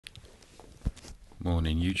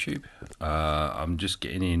Morning YouTube. I'm just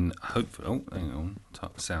getting in. Hopefully, oh, hang on,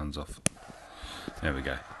 sounds off. There we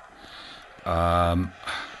go.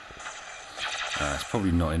 It's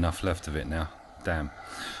probably not enough left of it now. Damn.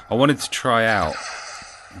 I wanted to try out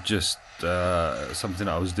just something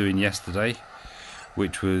that I was doing yesterday,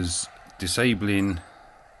 which was disabling.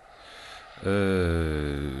 I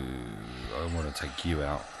want to take you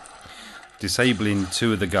out. Disabling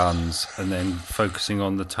two of the guns and then focusing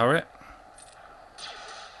on the turret.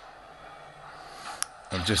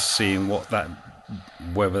 I'm just seeing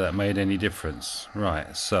whether that made any difference.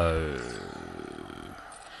 Right, so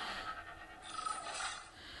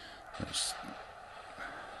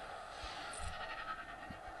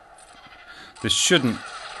this shouldn't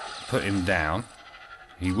put him down.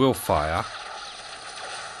 He will fire.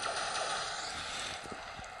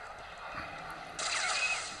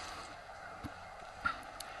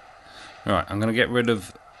 Right, I'm going to get rid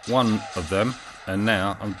of one of them, and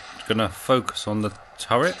now I'm going to focus on the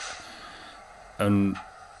turret and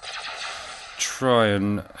try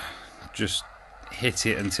and just hit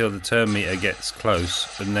it until the turn meter gets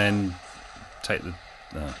close, and then take the...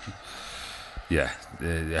 yeah,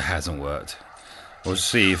 it hasn't worked. We'll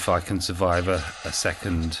see if I can survive a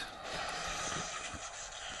second.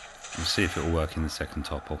 We'll see if it'll work in the second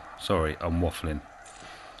topple. Sorry, I'm waffling.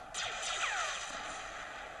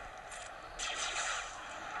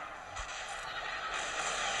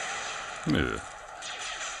 Ugh.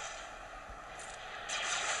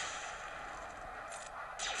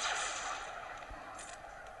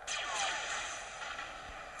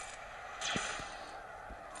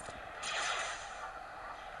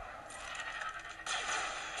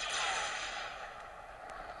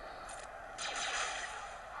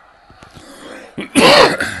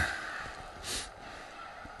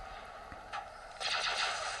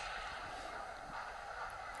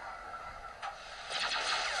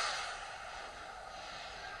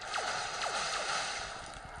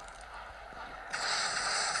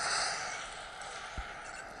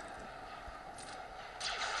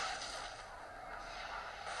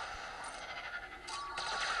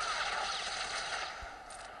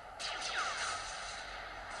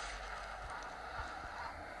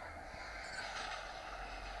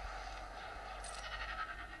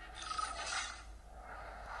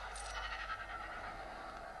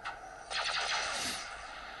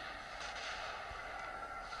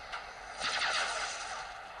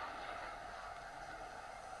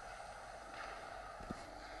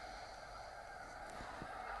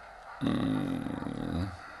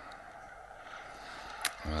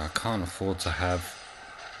 I can't afford to have...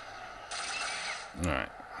 Alright.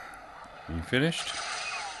 You finished?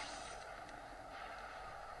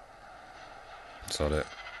 Sod it.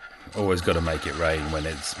 Always got to make it rain when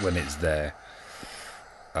it's there.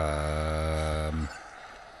 Alright,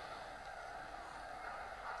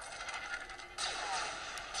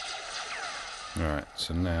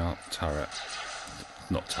 so now turret.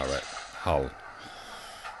 Not turret, hull.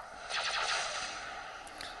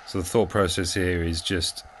 So the thought process here is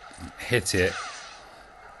just hit it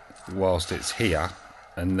whilst it's here,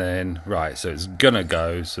 and then, right, so it's gonna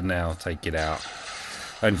go, so now take it out.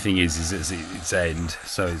 Only thing is it's its end,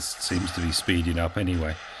 so it seems to be speeding up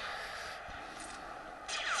anyway.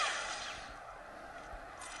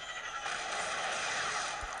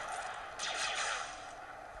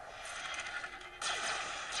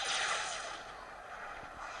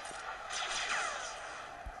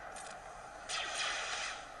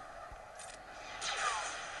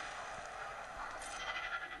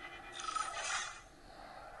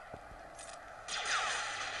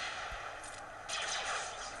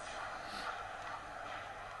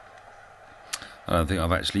 I don't think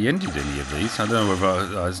I've actually ended any of these. I don't know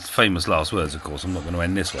whether famous last words, of course. I'm not going to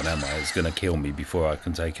end this one, am I? It's going to kill me before I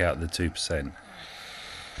can take out the 2%.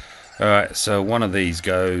 Alright, so one of these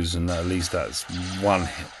goes, and at least that's one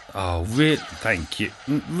hit. Oh, really? Thank you.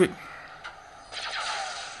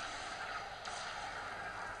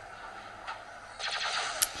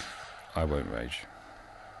 I won't rage.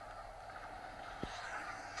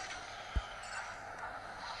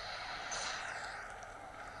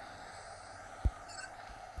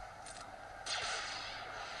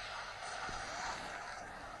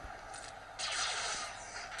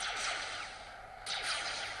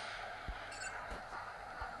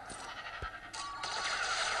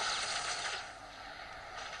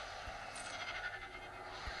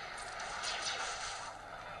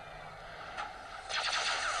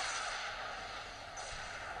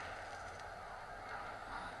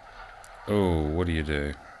 Oh, what do you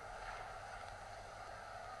do?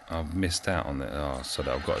 I've missed out on it. Oh, so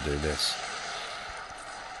I've got to do this.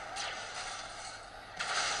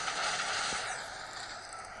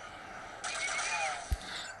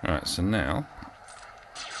 Right, so now...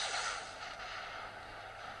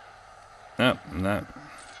 No, no.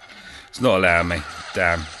 It's not allowing me.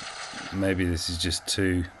 Damn. Maybe this is just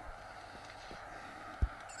too...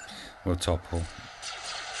 We'll topple.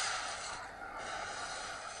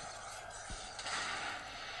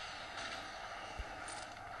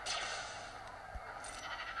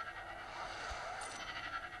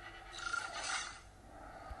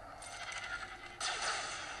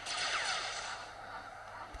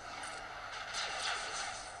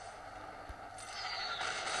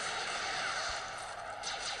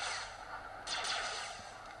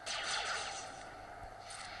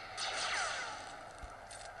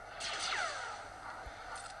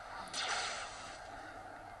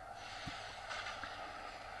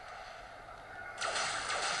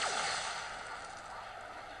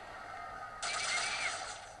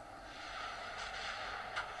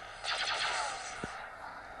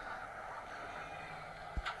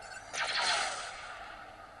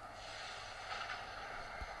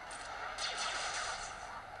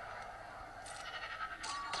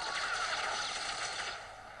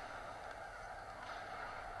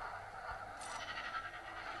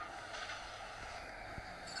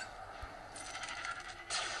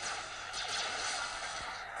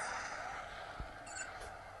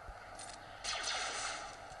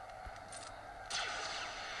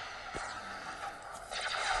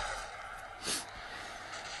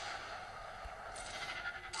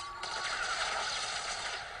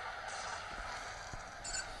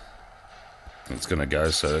 It's going to go,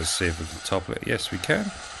 so let's see if we can topple it. Yes, we can.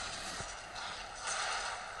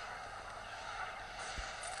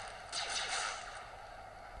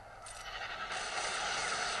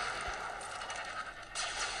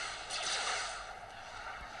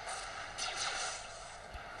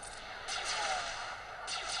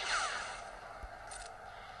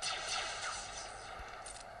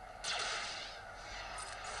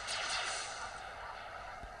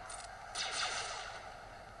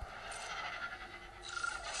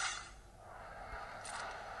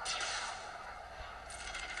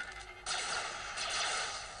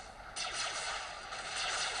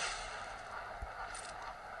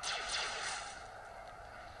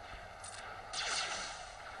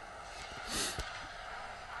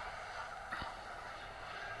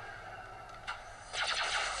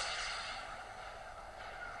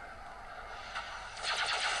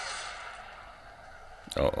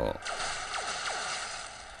 Uh-oh.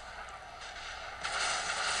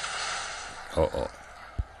 Uh-oh.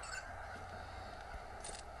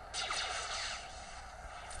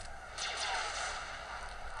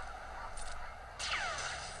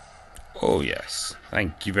 Oh, yes.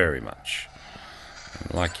 Thank you very much.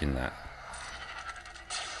 I'm liking that.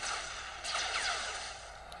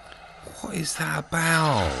 What is that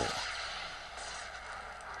about?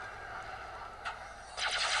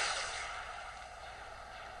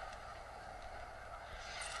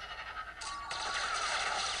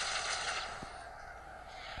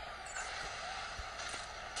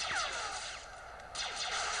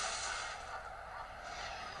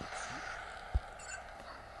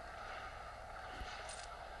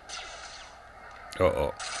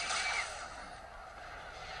 Uh-oh.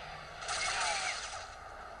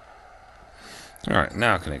 Alright,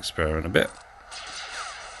 now I can experiment a bit.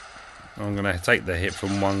 I'm going to take the hit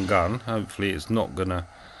from one gun. Hopefully it's not going to...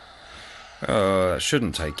 that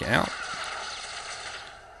shouldn't take it out.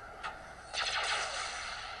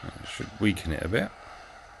 That should weaken it a bit.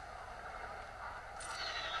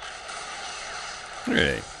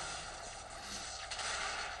 Really?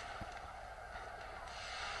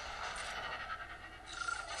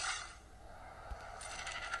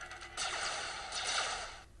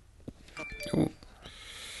 Ooh.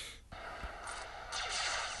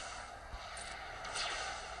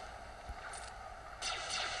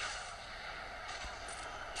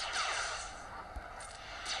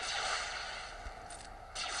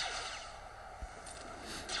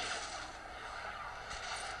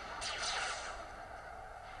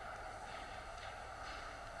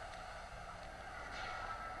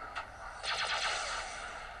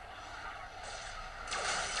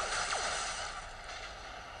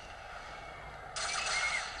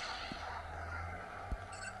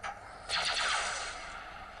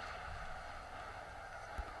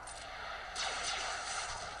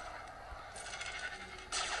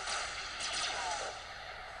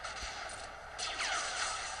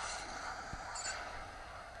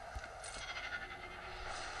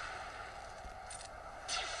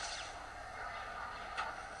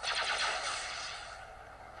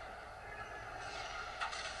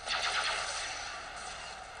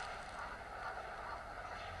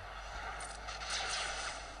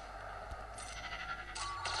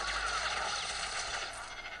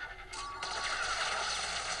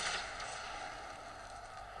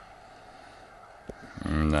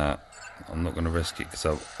 Nah, I'm not going to risk it because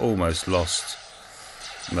I've almost lost.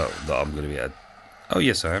 No, that I'm going to be at. Oh,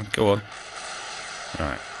 yes, I am. Go on.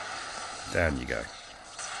 Right. Down you go.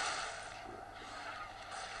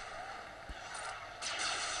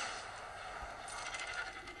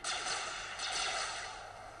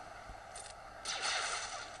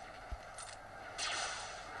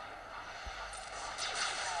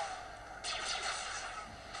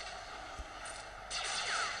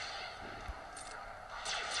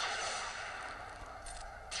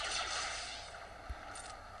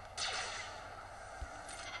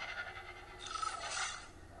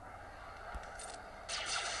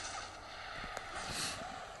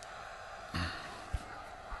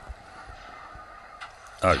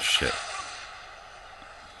 Oh, shit.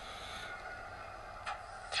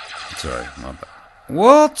 Sorry, my bad.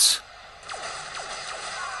 What?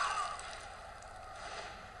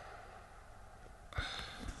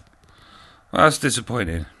 Well, that's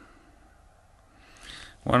disappointing.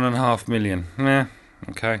 1.5 million. Yeah,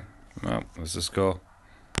 okay. Well, there's the score.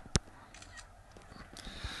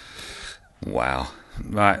 Wow.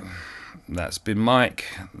 Right. That's been Mike.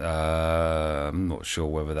 I'm not sure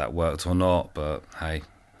whether that worked or not, but hey,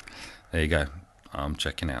 there you go. I'm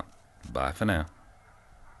checking out. Bye for now.